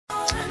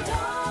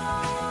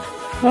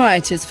All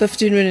right, it's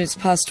 15 minutes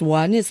past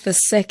 1. It's the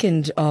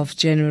 2nd of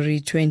January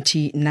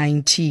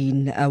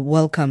 2019.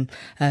 Welcome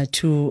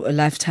to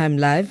Lifetime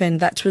Live.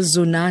 And that was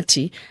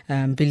Zonati,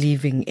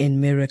 Believing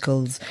in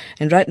Miracles.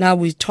 And right now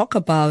we talk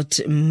about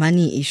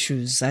money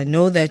issues. I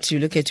know that you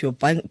look at your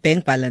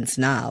bank balance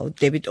now,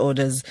 debit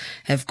orders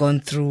have gone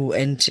through,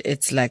 and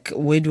it's like,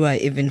 where do I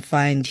even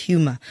find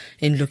humor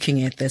in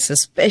looking at this,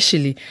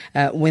 especially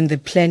when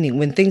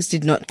things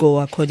did not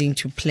go according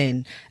to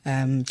plan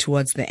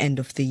towards the end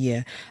of the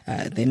year.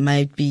 There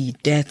might be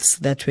deaths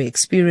that were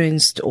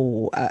experienced,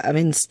 or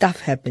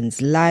stuff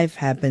happens, life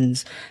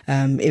happens,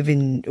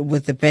 even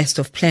with the best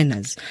of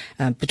planners.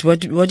 But what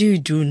do you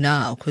do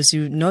now? Because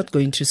you're not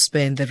going to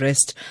spend the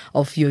rest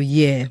of your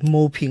year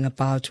moping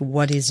about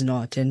what is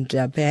not, and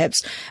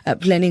perhaps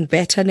planning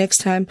better next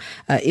time.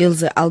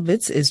 Ilze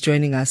Alberts is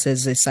joining us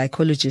as a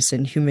psychologist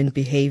and human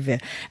behaviour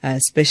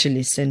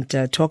specialist, and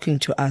talking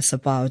to us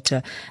about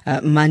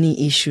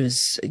money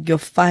issues. Your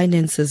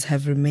finances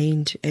have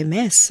remained a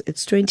mess.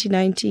 It's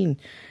 2019.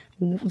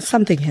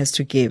 Something has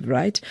to give,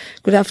 right?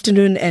 Good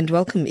afternoon and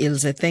welcome,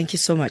 Ilze. Thank you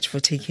so much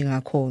for taking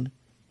our call.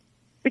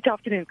 Good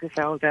afternoon,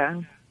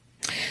 Griselda.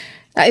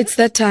 It's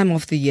that time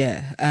of the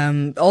year.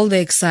 All the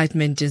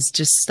excitement is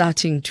just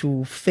starting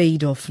to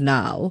fade off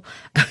now,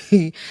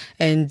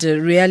 and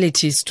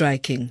reality is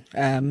striking.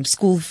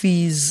 School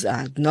fees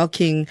are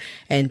knocking,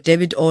 and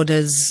debit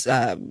orders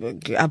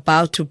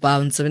about to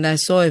bounce. I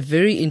saw a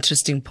very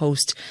interesting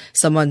post,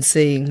 someone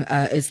saying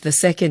it's the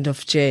 2nd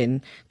of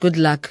Jan. Good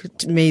luck.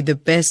 May the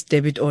best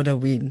debit order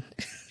win.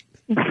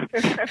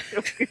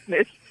 Oh,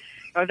 goodness.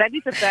 Oh, that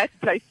is a bad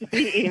place to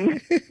be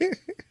in.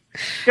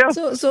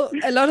 So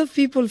a lot of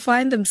people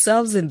find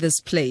themselves in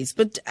this place,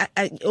 but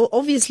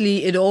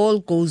obviously it all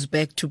goes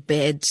back to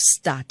bad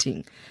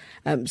starting.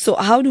 So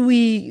how do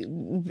we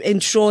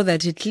ensure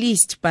that at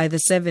least by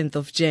the 7th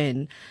of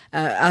Jan,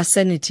 our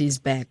sanity is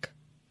back?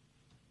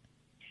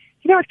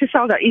 You know what,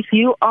 Griselda, if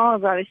you are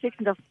by the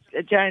 2nd of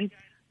Jan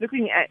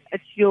looking at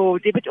your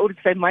debit order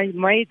to say,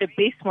 may the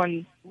best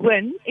one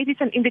win, it is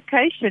an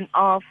indication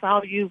of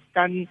how you've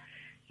done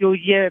your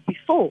year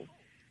before.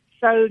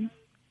 So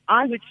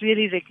I would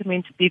really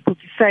recommend to people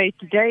to say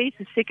today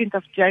is the 2nd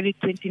of January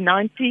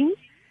 2019,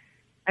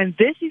 and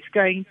this is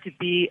going to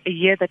be a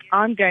year that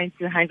I'm going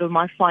to handle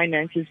my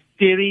finances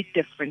very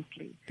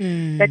differently.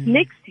 That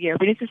next year,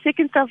 when it's the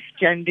 2nd of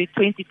January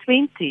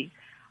 2020,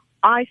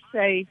 I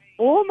say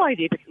all my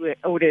debit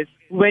orders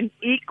win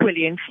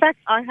equally. In fact,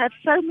 I have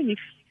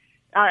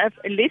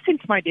lessened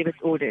my debit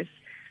orders.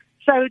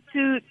 So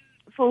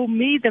for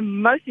me, the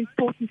most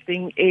important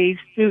thing is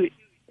to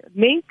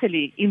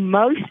mentally,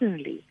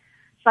 emotionally,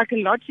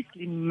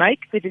 psychologically make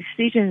the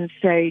decision and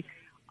say,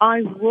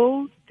 I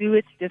will do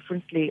it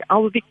differently. I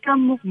will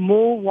become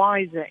more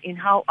wiser in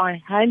how I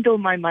handle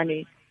my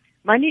money.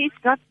 Money is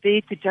not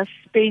there to just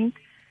spend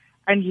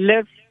and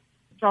live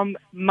from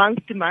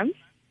month to month,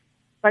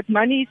 but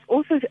money is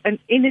also an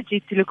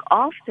energy to look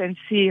after and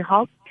see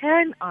how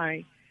can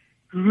I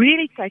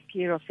really take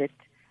care of it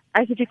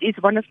as if it is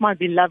one of my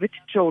beloved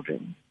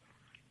children.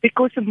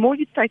 Because the more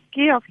you take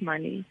care of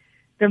money,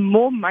 the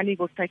more money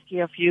will take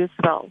care of you as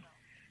well.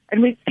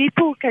 And when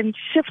people can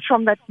shift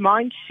from that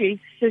mind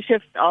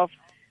shift of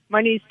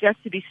money is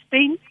just to be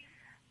spent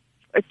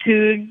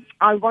to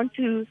I want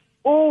to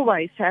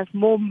always have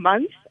more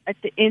months at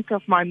the end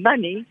of my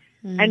money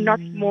and not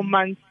more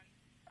months.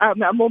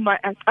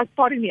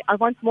 Pardon me, I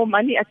want more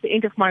money at the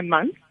end of my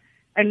month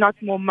and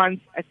not more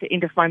months at the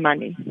end of my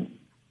money.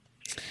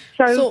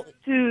 So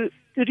to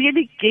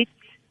really get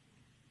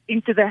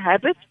into the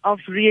habit of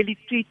really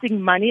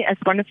treating money as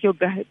one of your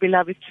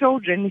beloved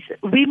children,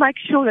 we make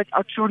sure that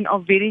our children are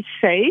very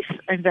safe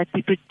and that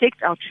we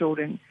protect our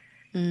children.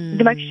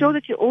 To make sure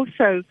that you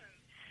also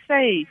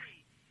save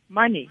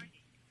money.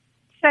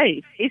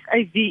 Save,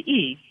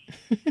 S-A-V-E.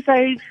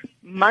 Save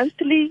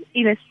monthly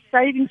in a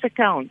savings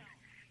account,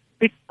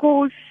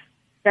 because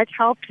that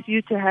helps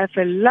you to have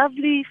a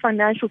lovely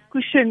financial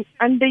cushion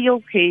under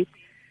your head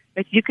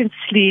that you can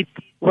sleep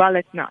well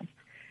at night.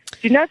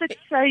 Do you know that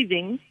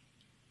saving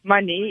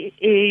money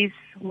is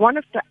one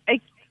of the 8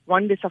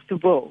 wonders of the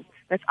world,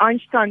 that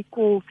Einstein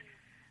called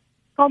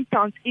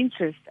compound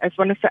interest as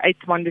one of the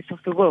 8 wonders of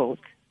the world?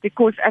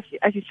 Because as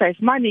you save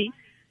money,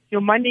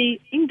 your money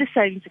in the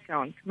savings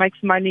account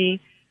makes money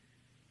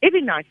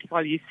every night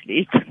while you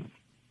sleep.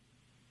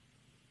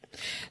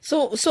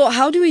 So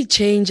how do we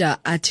change our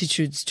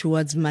attitudes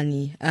towards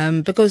money?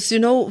 Because,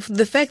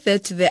 the fact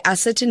that there are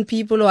certain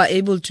people who are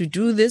able to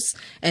do this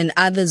and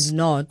others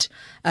not,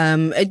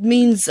 it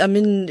means,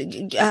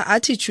 our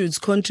attitudes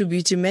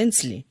contribute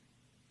immensely.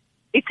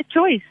 It's a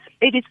choice.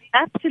 It is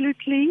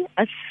absolutely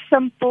as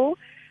simple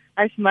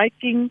as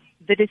making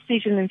the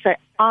decision and say,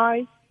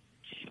 I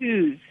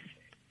choose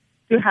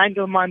to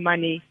handle my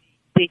money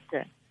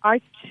better.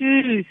 I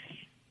choose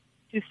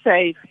to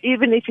save,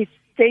 even if it's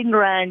 10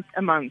 Rand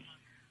a month.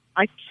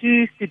 I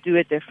choose to do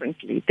it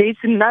differently. There's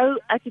no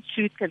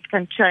attitude that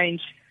can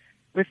change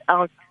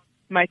without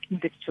making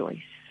the choice.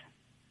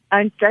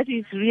 And that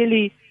is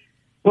really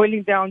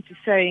boiling down to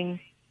saying,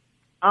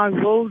 I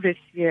will this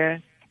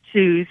year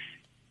choose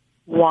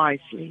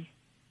wisely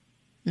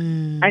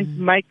and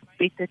make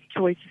better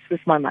choices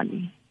with my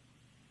money.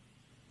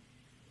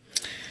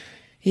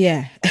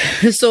 Yeah.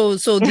 So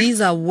these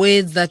are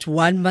words that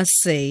one must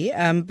say.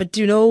 But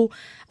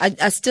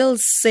I still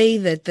say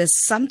that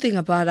there's something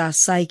about our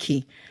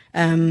psyche,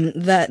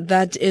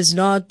 that is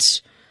not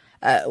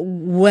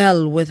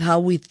well with how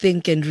we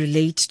think and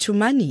relate to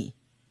money.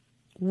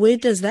 Where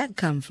does that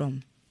come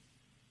from?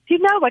 You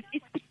know what?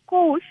 It's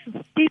because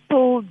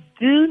people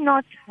do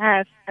not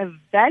have a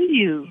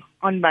value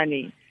on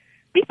money.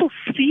 People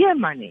fear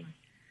money.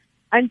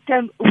 And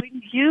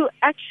when you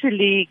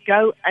actually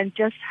go and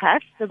just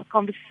have the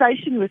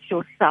conversation with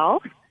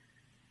yourself,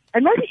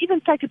 and maybe even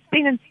take a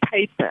pen and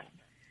paper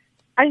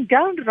and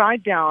go and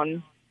write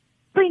down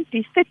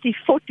 20, 30,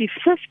 40,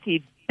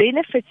 50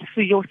 benefits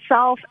for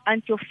yourself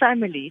and your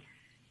family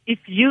if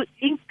you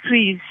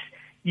increase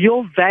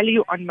your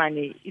value on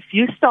money, if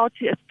you start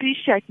to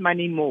appreciate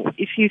money more,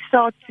 if you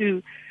start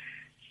to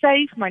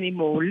save money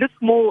more, look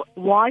more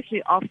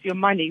wisely after your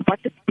money, what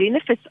the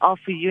benefits are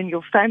for you and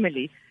your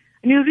family.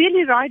 And you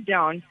really write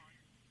down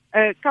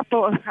a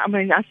couple,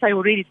 I say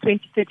already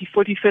 20, 30,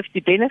 40, 50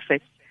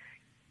 benefits.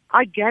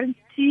 I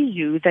guarantee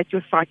you that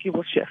your psyche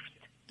will shift.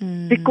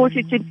 Because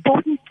it's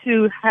important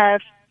to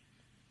have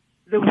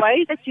the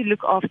way that you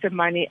look after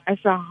money as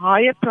a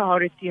higher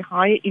priority,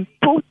 higher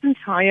importance,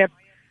 higher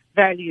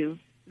value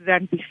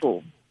than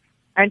before.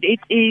 And it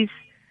is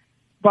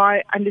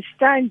by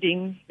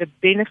understanding the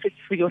benefits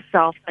for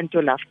yourself and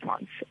your loved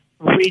ones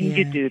when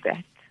you do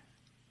that.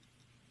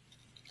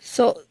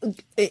 So,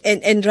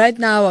 and right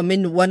now,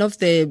 one of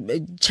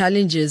the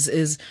challenges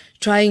is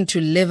trying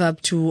to live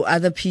up to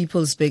other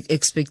people's big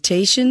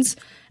expectations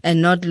and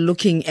not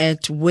looking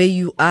at where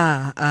you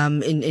are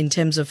in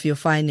terms of your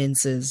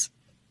finances.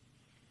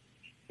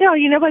 Yeah,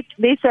 you know what?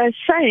 There's a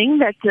saying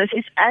that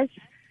is as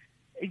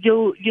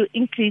you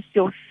increase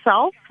your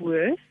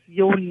self-worth,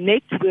 your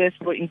net worth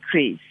will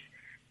increase.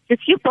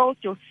 If you build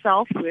your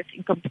self-worth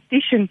in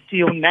competition to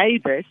your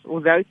neighbors or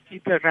those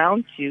people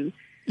around you,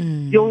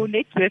 your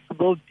net worth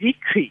will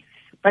decrease.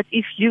 But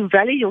if you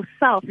value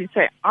yourself and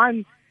say,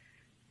 I'm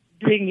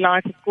doing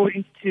life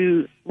according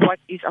to what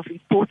is of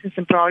importance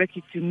and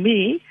priority to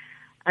me,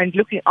 and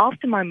looking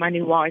after my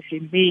money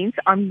wisely means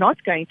I'm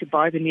not going to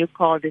buy the new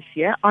car this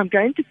year. I'm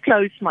going to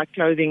close my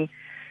clothing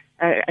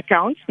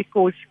accounts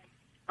because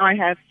I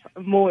have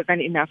more than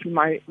enough in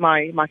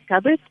my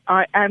cupboard.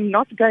 I am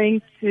not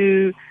going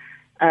to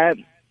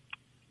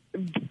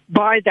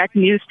buy that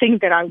new thing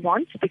that I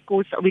want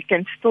because we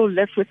can still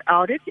live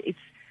without it.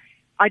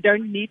 I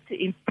don't need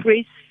to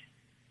impress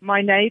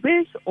my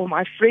neighbors or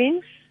my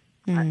friends.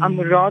 I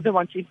would rather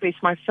want to impress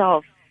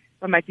myself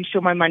by making sure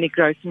my money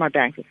grows in my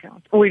bank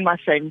account or in my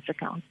savings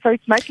account. So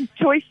it's making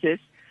choices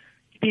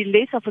to be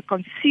less of a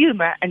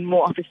consumer and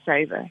more of a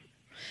saver.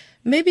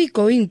 Maybe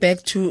going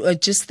back to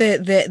just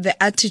the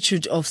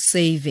attitude of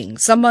saving.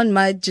 Someone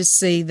might just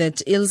say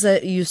that,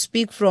 Ilze, you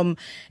speak from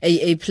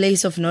a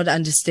place of not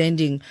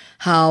understanding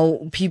how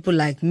people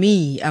like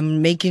me,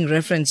 I'm making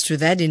reference to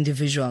that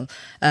individual,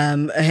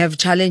 have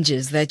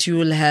challenges, that you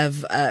will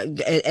have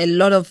a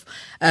lot of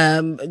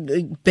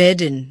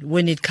burden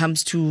when it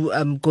comes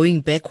to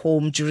going back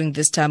home during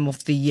this time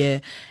of the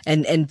year.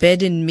 And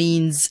burden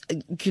means,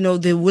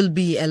 there will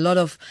be a lot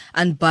of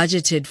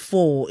unbudgeted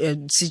for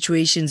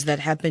situations that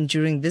happen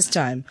during this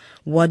time.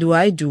 What do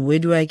I do? Where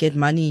do I get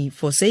money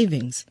for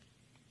savings?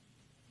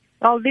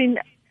 Well, then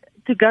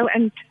to go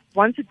and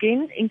once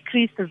again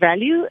increase the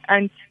value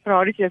and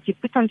priority that you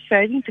put on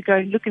saving, to go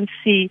and look and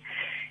see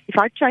if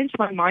I change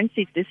my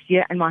mindset this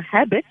year and my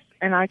habits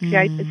and I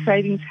create a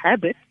savings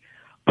habit,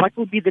 what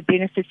will be the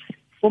benefits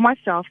for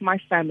myself, my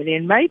family,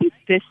 and maybe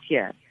this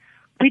year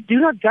we do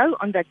not go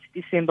on that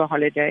December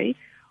holiday.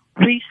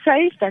 We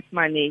save that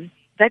money,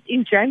 that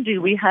in January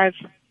we have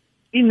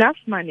enough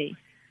money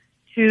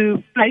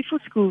to pay for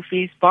school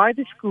fees, buy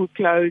the school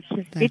clothes,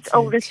 get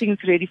all the things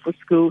ready for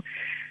school,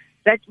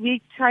 that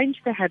we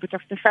change the habit of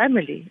the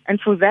family. And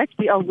for that,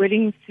 we are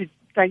willing to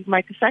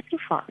make a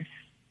sacrifice.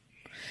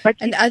 But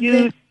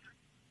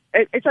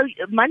so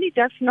money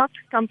does not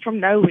come from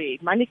nowhere.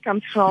 Money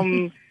comes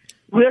from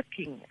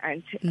working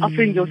and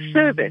offering your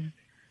service.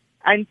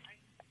 And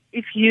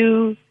if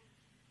you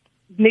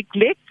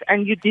neglect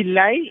and you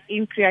delay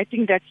in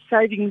creating that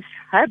savings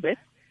habit,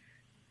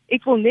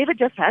 it will never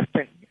just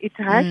happen. It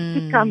has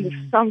to come with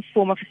some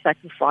form of a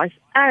sacrifice.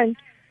 And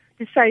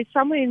to say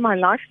somewhere in my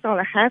lifestyle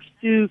I have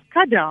to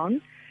cut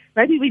down.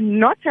 Maybe we're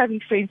not having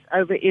friends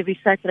over every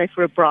Saturday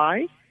for a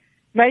braai.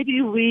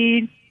 Maybe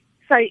we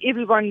say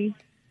everyone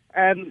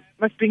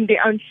must bring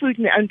their own food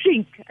and their own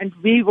drink, and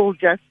we will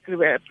just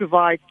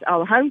provide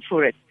our home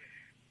for it.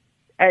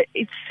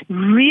 It's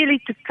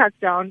really to cut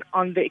down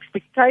on the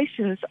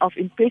expectations of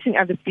impressing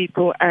other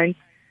people and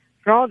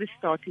rather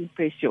start to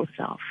impress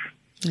yourself.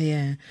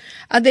 Yeah.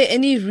 Are there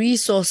any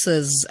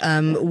resources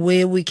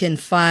where we can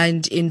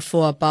find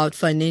info about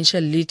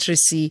financial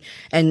literacy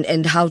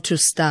and how to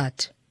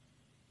start?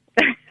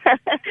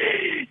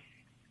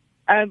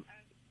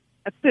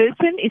 a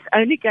person is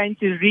only going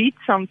to read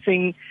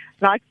something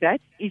like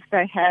that if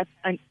they have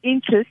an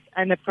interest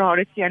and a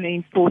priority and an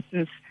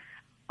importance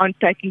on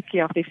taking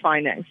care of their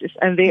finances.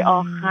 And there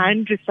are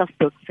hundreds of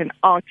books and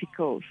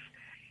articles.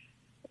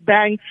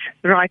 Banks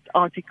write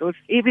articles.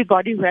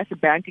 Everybody who has a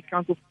bank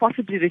account will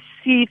possibly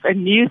receive a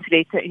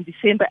newsletter in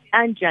December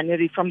and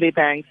January from their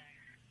banks,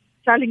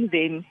 telling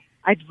them,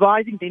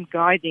 advising them,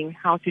 guiding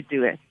how to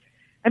do it.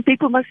 And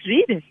people must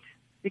read it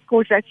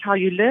because that's how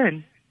you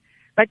learn.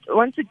 But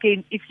once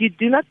again, if you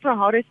do not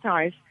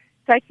prioritize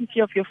taking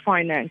care of your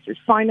finances,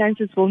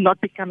 finances will not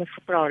become a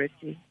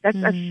priority. That's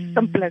as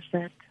simple as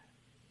that.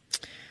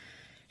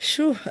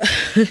 Sure.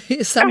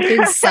 Some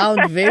things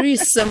sound very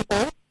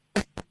simple.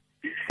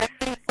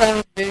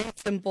 Very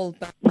simple,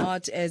 but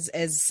not as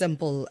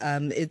simple.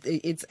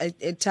 It's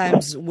at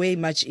times way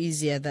much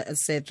easier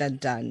said than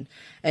done.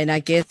 And I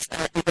guess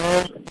it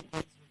all